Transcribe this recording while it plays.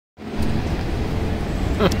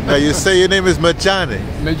Now you say your name is Madjane.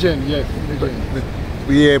 Madjane, yes, Madjane.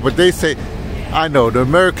 Yeah, but they say, I know the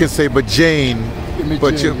Americans say Madjane,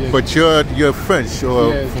 but you're French or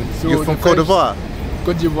yes. So you're from Côte d'Ivoire.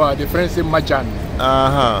 Côte d'Ivoire, the French say Madjane.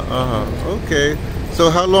 Okay. So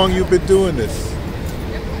how long you been doing this?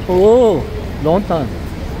 Oh, long time.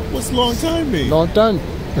 What's long time mean? Long time.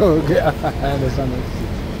 Okay, I understand.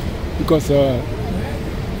 Because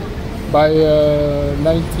by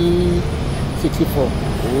 1964.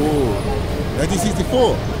 Oh,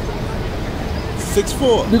 1964.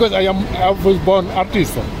 64. Because I was born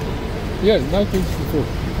artist. Yes, 1964.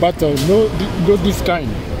 But no this kind.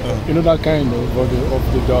 You know that kind of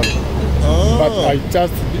the doll. Oh. But I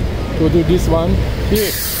just to do this one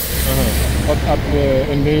here.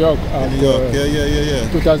 In New York. In New York.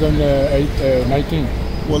 Yeah. 2019.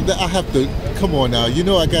 Well, I have to come on now. You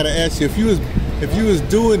know, I gotta ask you, if you was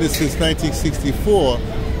doing this since 1964,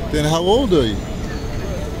 then how old are you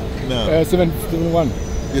now? 71.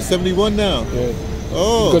 You're 71 now. Yes.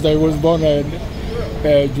 Oh. Because I was born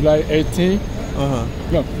July 18.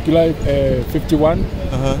 No, July 51.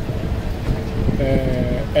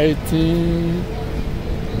 18.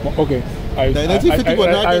 Okay. 1951.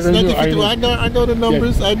 I know the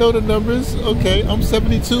numbers. Yes. I know the numbers. Okay, I'm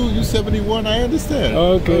 72. You 71. I understand.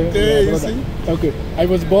 Okay. Okay. You see? Okay. I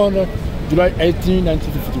was born July 18,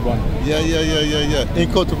 1951. Yeah. In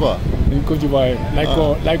Côte d'Ivoire. In Côte d'Ivoire,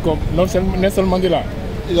 like Nelson Mandela.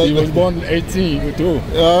 He was born 18 too.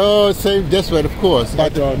 Oh, same. That's right, of course.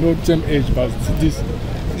 But no same age. But this.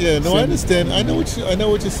 Yeah, no, I understand. I know what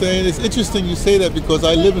you're saying. It's interesting you say that because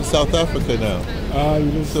I live in South Africa now.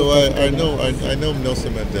 You live so I know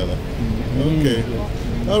Nelson Mandela. Okay.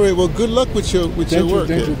 Yeah. All right. Well, good luck with your work.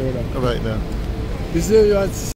 Thank you, brother. All right now. This is